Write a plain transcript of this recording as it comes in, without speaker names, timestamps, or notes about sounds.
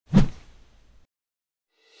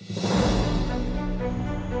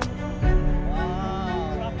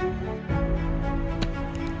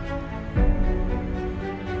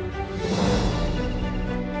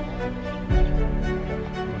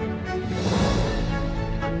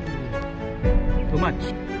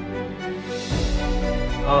much.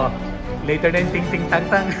 Oh, later than ting ting tang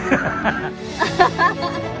tang.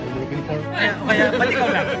 Looking for... Kaya balik ko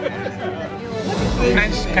lang.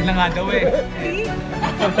 French ka na nga daw eh.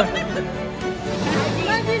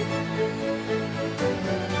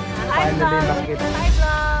 Finally, bakit? Hi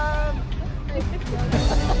vlog!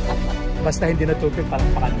 Basta hindi natupin, parang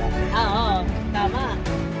pakanda. Oo, tama.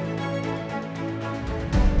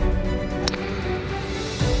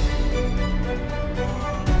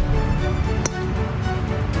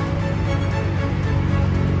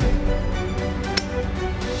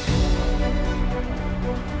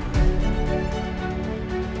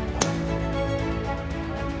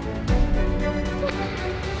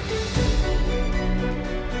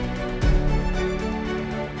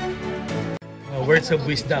 Words of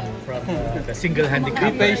wisdom from the single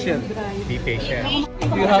handicapper. Be patient. Be patient.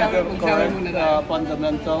 If you have the correct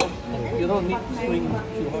fundamental, you don't need to swing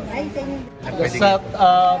too hard. The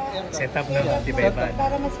Setup na iba-iba.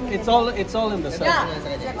 It's all in the set.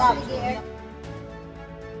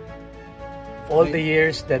 All the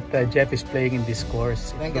years that Jeff is playing in this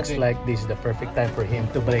course, it looks like this is the perfect time for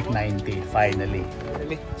him to break 90 finally.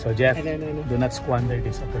 So Jeff, do not squander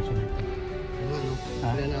this opportunity.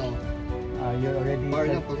 You're already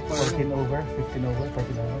 14 over, 15 over,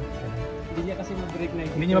 14 over. Hindi niya kasi mag-break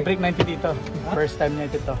 90. Hindi niya ma-break 90 dito. First time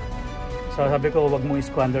niya ito. So sabi ko, wag mong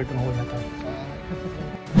i-squander itong hole na to.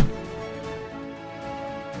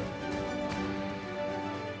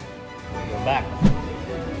 We're back.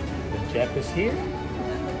 Jeff is here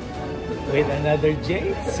with another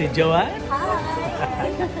Jade, si Joanne.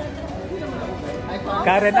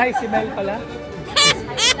 Karen ay, si Mel pala.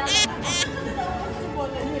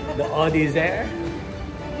 The Audi is there.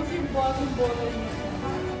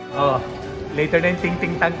 Oh, later na yung ting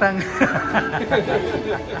ting tang tang.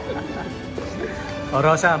 Oh,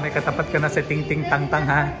 Rosa, may katapat ka na sa ting ting tang tang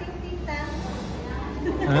ha?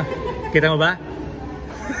 Huh? Kita mo ba?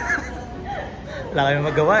 Wala kami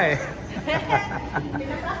magawa eh.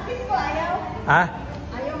 Pinapractice ko, ayaw. Ha?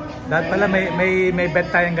 Dapat pala may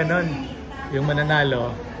bet tayong ganun. Yung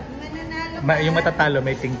mananalo. Yung matatalo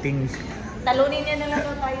may ting ting. Talunin niya na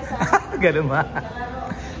lang tayo sa... Ganun ba?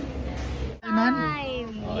 Hi!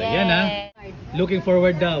 Oh, yan ha. Looking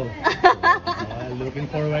forward daw. Looking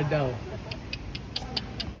forward daw.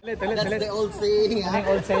 That's the old saying. Ano yung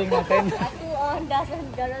old saying natin? A 2-on doesn't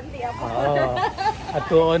guarantee a par. Oh, a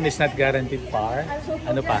 2-on is not guaranteed par.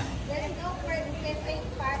 Ano pa?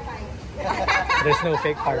 There's no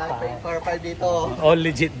fake par 5. Par 5 dito. All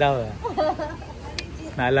legit daw.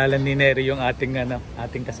 Naalala ni Neri yung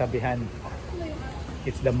ating kasabihan.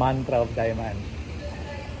 It's the mantra of Daiman.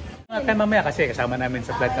 Kaya mamaya kasi kasama namin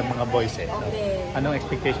sa flight ng mga boys eh. So, Okay. anong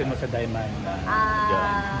expectation mo sa Daiman?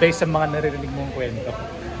 Based sa mga naririnig mong kwento.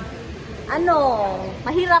 Ano,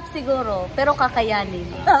 mahirap siguro, pero kakayanin.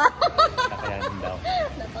 Kakayanin daw.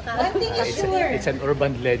 It's an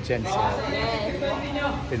urban legend. So,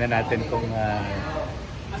 tingnan natin kung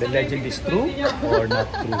the legend is true or not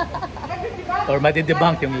true. Or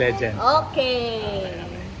madidebunk yung legend. Okay.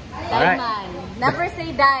 Alright. Daiman. Never say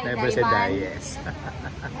die. Never say die, yes.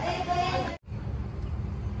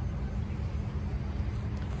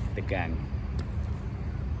 The gang.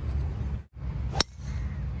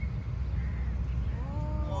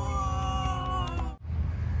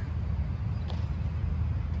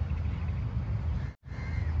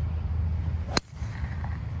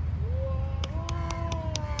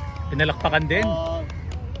 Pinalakpakan din.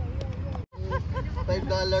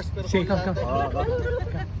 $5 per Sige, hole.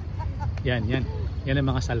 Yan. Yan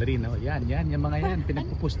ang mga salary, no? Yan, yung mga yan.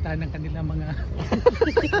 Pinagpupusta ng kanilang mga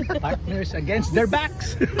partners against their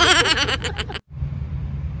backs.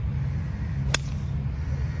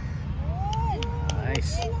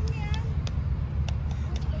 Nice.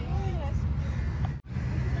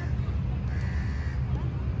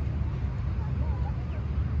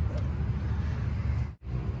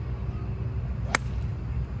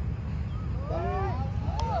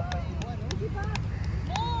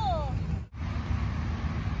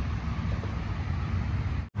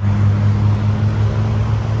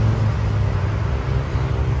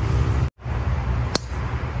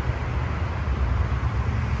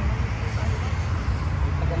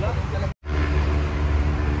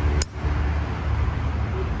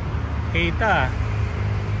 Kita.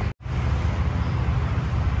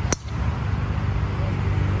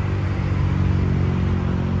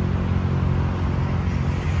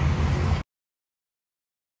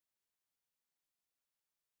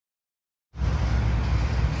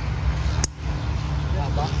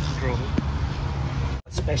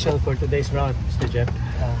 What's special for today's round, Mr. Jeff?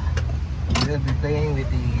 We'll be playing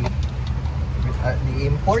with the The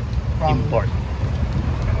import from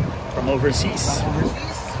overseas.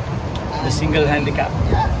 overseas. The single handicap.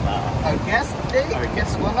 Yeah. Wow. Our guest today. Our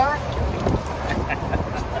guest. winner.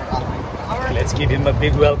 Let's give him a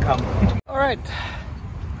big welcome. Alright,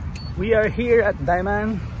 we are here at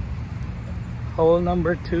Daiman, hole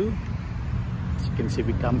number 2. As you can see,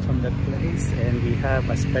 we come from that place and we have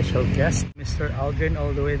a special guest, Mr. Aldrin,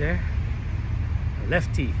 all the way there,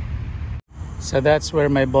 lefty. So that's where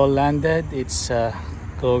my ball landed. It's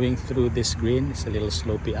going through this green. It's a little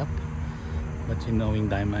slopey up, but you know, in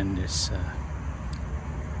Daiman there's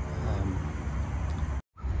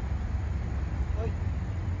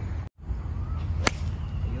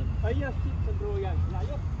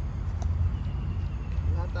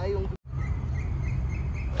Wala tayong...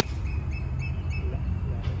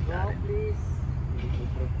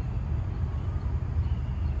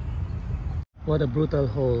 What a brutal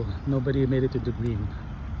hole. Nobody made it to the green.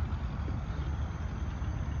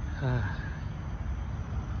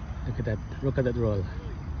 Look at that. Look at that roll.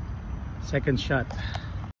 Second shot.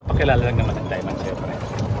 Pakilala lang naman ang Daiman sa'yo, pare.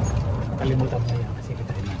 Kalimutan mo yan kasi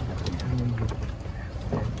kita rin natin.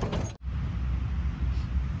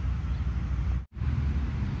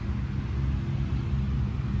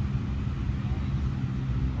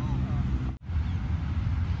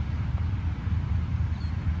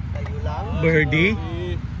 Birdie.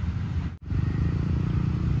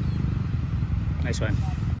 Nice one.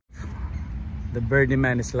 The birdie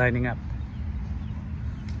man is lining up.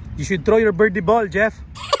 You should throw your birdie ball, Jeff.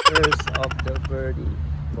 First of the birdie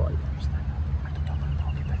ball.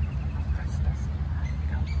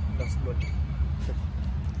 Last ball.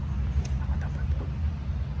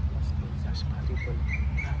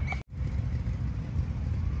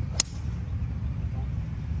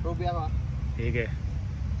 Ruby ako. Sige.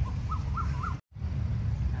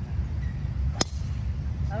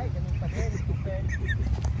 Ay, ganun pa din.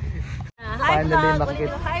 Hi vlog!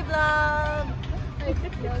 Hi vlog!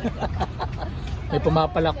 May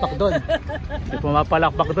pumapalakpak doon. May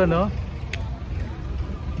pumapalakpak doon, no?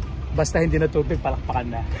 Basta hindi na tubig, palakpakan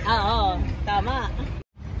na. Oo, tama.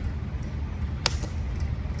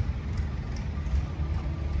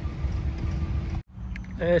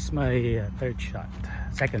 There's my third shot.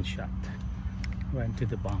 Second shot. Went to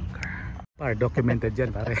the bunker. Par, documented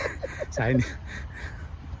yan, pare. Sa akin.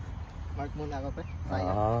 Mark muna ako, pe.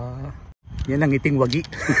 Yan ang ngiting wagi.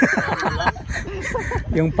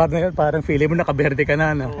 Yung part na yun, parang feeling mo nakaberde ka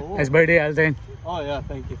na. No? Nice birthday, Aldrin. Oh yeah,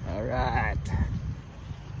 thank you. Alright.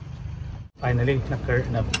 Finally, na-break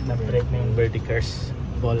na yung birdie curse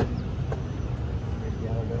ball.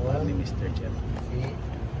 Ball ni Mr. Jeff.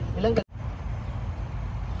 Ilang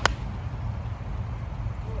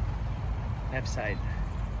Left side.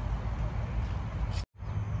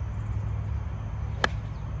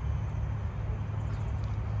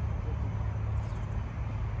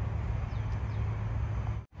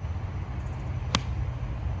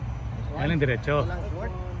 Aling diretso.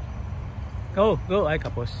 Go, go. Ay,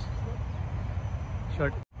 kapos.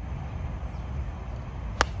 Short.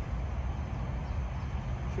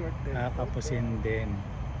 short din. Kapusin din.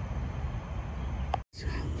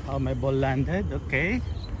 How my ball landed. Okay.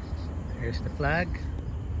 Here's the flag.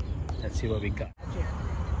 Let's see what we got. Tawag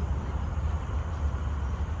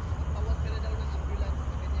ka na daw ng ambulance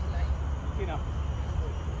sa kanyang line. Sino?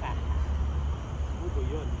 Buto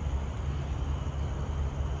yun.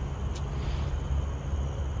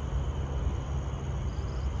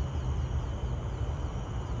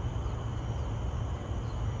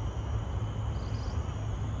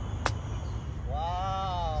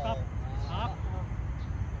 Wow! Stop. Stop.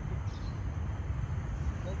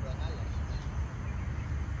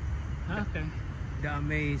 Okay. The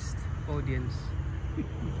amazed audience.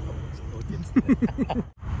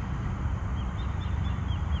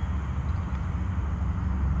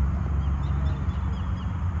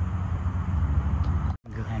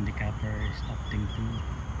 The handicapper is opting to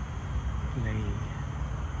play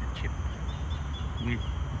a chip with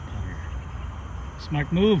the putter.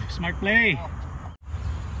 Smart move, smart play.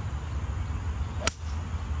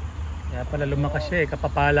 Kaya pala lumakas siya eh,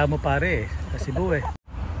 kapapala mo pare sa Cebu eh.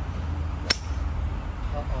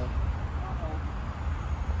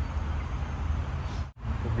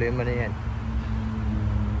 Problema na yan.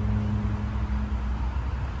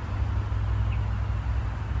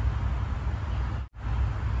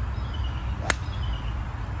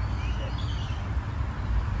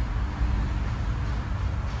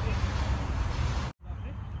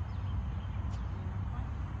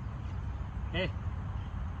 Hey,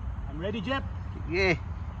 I'm ready, Jeff. Sige,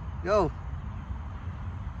 go!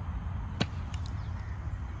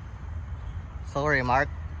 Sorry, Mark.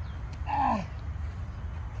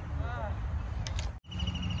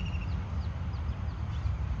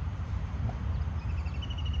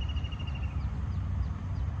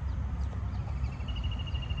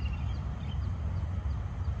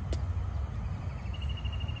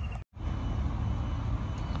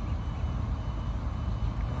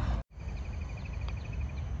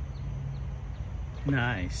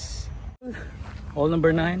 Nice. All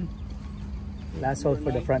number 9. Last hole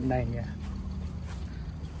for the front 9, yeah.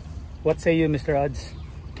 What say you, Mr. Odds?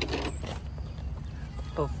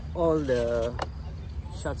 Of all the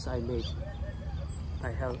shots I made,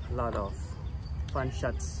 I have a lot of fun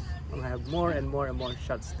shots. I have more and more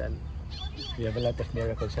shots than. We have a lot of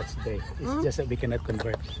miracle shots today. It's just that we cannot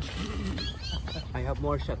convert. I have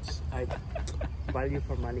more shots. I value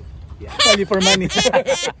for money. Yeah. Value for money.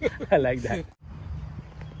 I like that.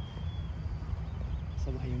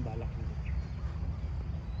 Sabay yung balak mo.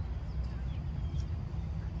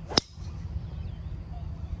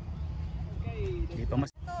 Dito mas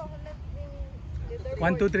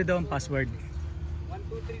 1, 2, 3 daw ang password. 1,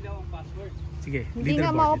 2, 3 daw ang password. Sige, Hindi nga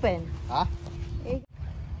ma-open. Ha?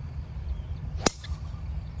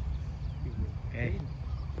 Okay.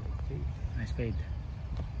 Nice fade.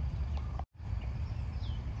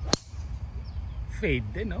 Fade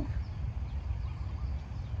din, no?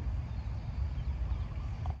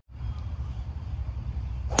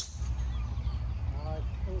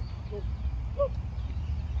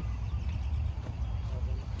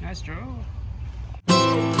 Nice draw.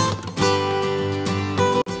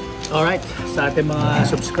 Alright, sa ating mga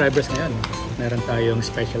subscribers ngayon, meron tayong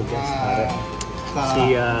special guest para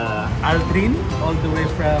si Aldrin, all the way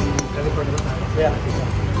from California. Yeah,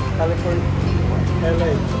 California,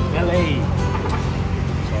 LA.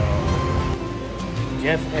 So,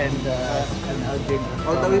 Jeff and Aldrin.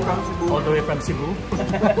 All the way from Cebu. All the way from Cebu.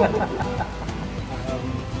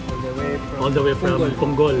 All the way from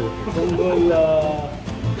Punggol. Punggol.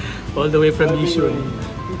 All the way from Yishun.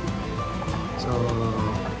 So,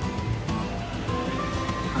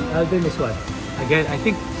 Aldrin is what? Again, I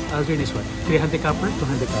think Aldrin is what? 3 handicapper? 2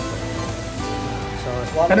 handicapper. So,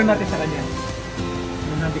 tanong natin sa kanya.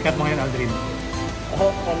 Anong handicap mo ngayon, Aldrin?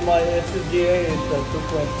 On my SGA is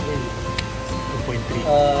 2.3. 2.3.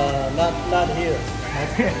 Not here.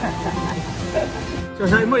 So,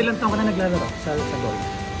 sabi mo, ilang taon ka na naglalaro sa golf?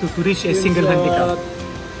 To reach a single handicap?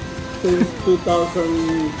 Since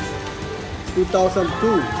 2002. 2002,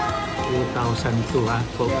 ha,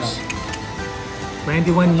 folks? Yeah.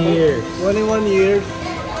 21 years. 21 years.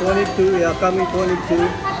 22, yeah, coming 22.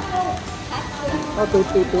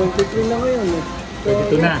 23 na ngayon.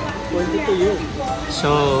 22 na. 22 years.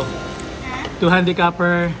 So, 2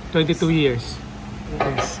 handicapper, 22 years.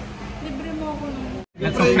 Yes.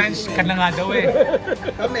 Nagpa-French ka na nga daw eh.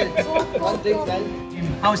 Kamel, one drink, guys.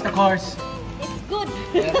 How's the course? It's good.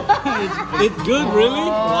 It's good, really?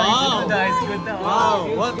 Wow. Wow. It's good na. Wow,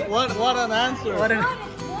 what an answer. What an...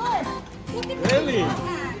 Really?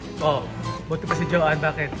 Oh, buti pa si Joanne,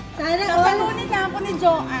 bakit? Sana talunin na ako ni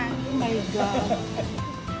Joanne. Oh my God.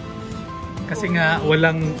 Kasi nga,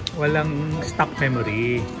 walang stock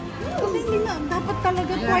memory. Kasi hindi na, dapat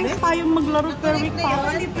talaga twice tayong maglaro per week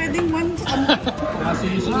para hindi pwedeng once.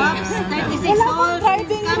 Wala akong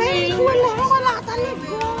driving range. Wala talaga.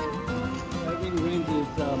 Driving range is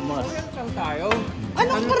a must.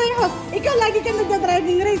 Anong parehas? Ikaw lagi ka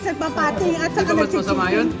nagda-driving race at papating at saka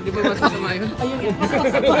nagsisigil. Di ba mas masama yun? Ayun, mas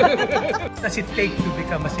masama. Does it take to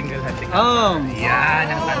become a single handicap? Yeah.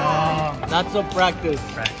 Yan ang tanong. Lots of practice.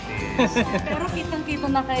 Pero kitang-kita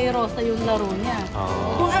na kay Rosa yung laro niya.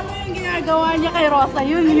 Oh. Kung ano yung ginagawa niya kay Rosa,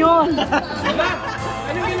 yun.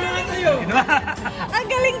 Anong ginawa sa'yo? Ang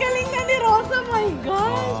galing-galing na ni Rosa, my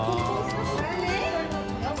gosh.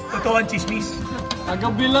 Totoo ang chismis.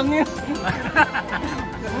 Kagabi lang yan.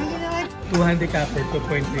 2 handicapper,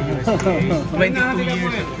 2.3 USDA. 22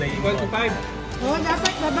 years of playing. 25. Oh,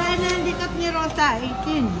 dapat babae na handicap ni Rosa,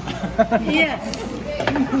 18. Yes.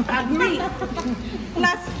 Agree.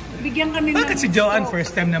 Plus, bigyan kami Bakit si Joanne,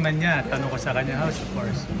 first time naman niya? Tanong ko sa kanya, house, of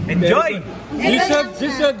course. Enjoy!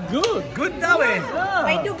 She said good. Good daw eh.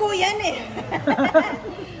 May dugo yan eh.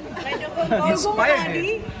 May dugo. Inspired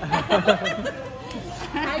eh.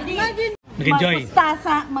 Imagine, Nag-enjoy.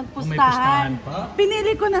 magpustahan. May pustahan pa.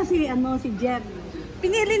 Pinili ko na si Jeff.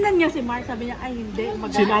 Pinili na niya si Mark. Sabi niya, ay hindi,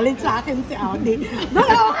 magagalit sa akin si Audi.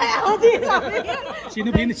 Dalawa kay Audi. Sino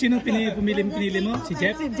pinili mo? Si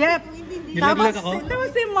Jeff? Si Jeff. Nilaglag ako? Tapos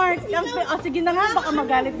si Mark, sige na nga, baka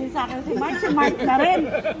magalit din sa akin si Mark. Si Mark na rin.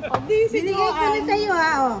 O di, si Binigay ko na sa'yo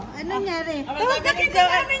ha, o. Ano nangyari? Tapos nakita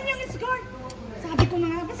namin yung score. Sabi ko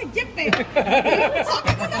na nga ba si Jeff eh. Sabi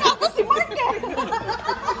ko na nga ba si Mark eh.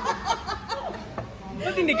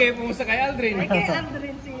 Ba't hindi kayo pumunta kay Aldrin? Kay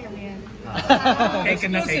Aldrin siya yan.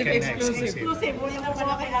 Taken na. Exclusive. Wala na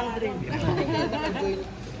pala kay Aldrin.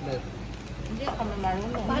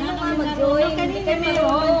 Paano ka mag-join? Hindi kami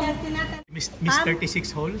yun. Miss 36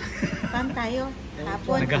 hole? Pan tayo.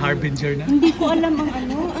 Tapon. Nag-harbinger na? Hindi ko alam ang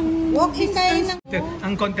Walk-in tayo ng...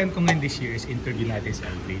 Ang content ko ngayon this year is interview natin si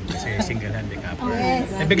Alvin kasi single handicapper. Yes.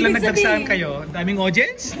 Biglang Ibig nagdagsaan sabihin- kayo, ang daming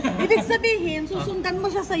audience? Ibig sabihin, susundan mo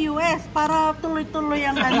siya sa US para tuloy-tuloy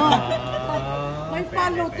ang ano. May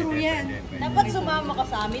follow through yan. Dapat sumama ka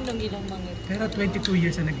sa amin nung ilang mga... Pero 22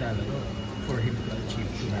 years na naglalaro for him to achieve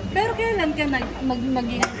 200. Pero kailan ka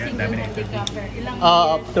naging single dami na interview. handicapper? Ilang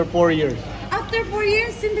years? After 4 years. After 4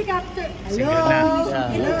 years, handicapper. Single na.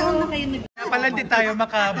 Yeah. Ilang taon na kayo nag... Pala di tayo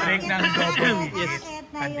maka-break ng double Bakit na yung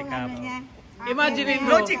ano handicapper. niya? Imagine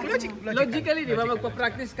mo. Logically, Logically, di ba?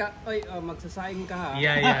 Magpa-practice ka. Oy, magsasaing ka ha.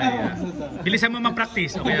 Yeah. Bilisan mo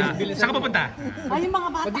mag-practice. O kaya, saan ka pupunta? Ay, yung mga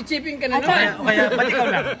bata. Mag-chipping ka na At naman. O kaya, ba't ikaw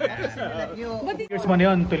lang? Years mo na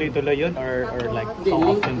yun, tuloy-tuloy yun? Or like,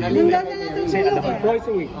 how often do you do it? Kasi alam mo, Twice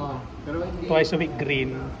a week. twice a week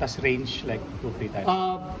green, tas range like 2-3 times.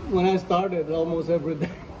 When I started, almost every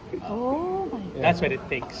day. Oh my God. That's what it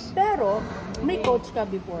takes. Pero, may coach ka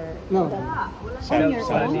before? No. On your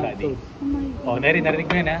own? Self-study. Oh my God. Oh, narinig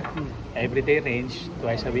mo yun ha? Everyday range,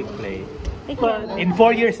 twice a week play. Ikaw, In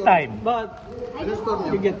 4 years time. But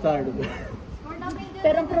you get tired of it.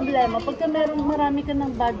 pero ang problema, pagka marami ka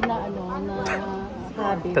ng bad na ano, na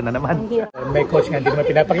habit. Ito na naman. ang hirap. May coach nga, hindi naman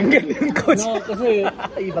pinapakinggan yung coach. No, kasi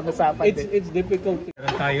Ibang usapan din. it's difficult.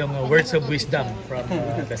 Meron tayong words of wisdom from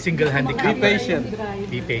the single handicapper. Be patient.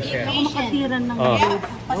 Be patient. Ako makatiran ng Oh.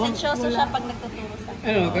 Pasensyoso siya pag nagtuturo sa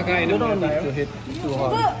Ano, kakain You naman don't need tayo. to hit too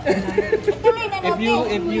hard. If you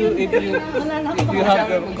have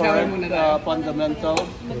the correct fundamentals,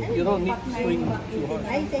 you don't need to swing too hard.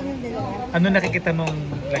 Ay, sa inyong dalawa. Ano nakikita mong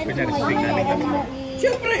like kunyari swing handicapper?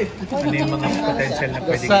 Siyempre! Ano yung mga potential na The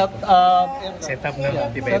pwedeng set, setup ng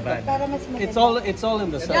iba-iba? Para mas it's all in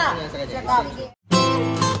the set.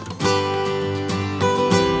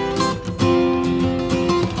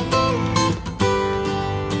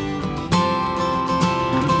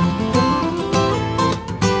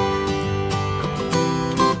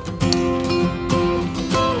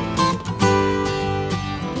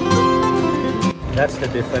 That's the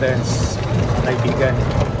difference, kaibigan.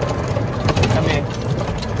 Kami,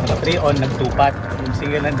 naka 3 on, nag-2-pat. Yung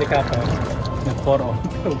single handicapper, nag-4 on,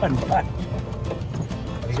 1-pat.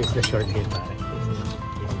 This is the short game, pare.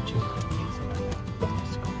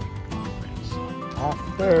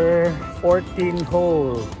 After 14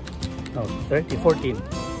 hole, no, 14,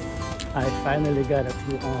 I finally got a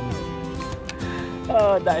 2 on.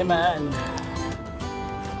 Oh, Daiman!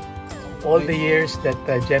 All the years that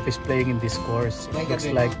Jeff is playing in this course, it looks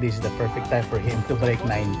like this is the perfect time for him to break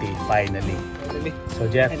 90 finally. So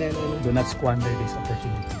Jeff, do not squander this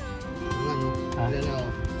opportunity.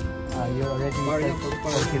 You're already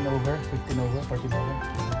 14 over, 15 over, 14 over.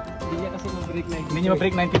 Hindi niya kasi mag-break na. Hindi niya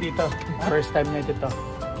ma-break 90 dito. First time niya dito.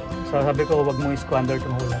 So sabi ko, wag mong squander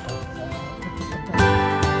itong hula to.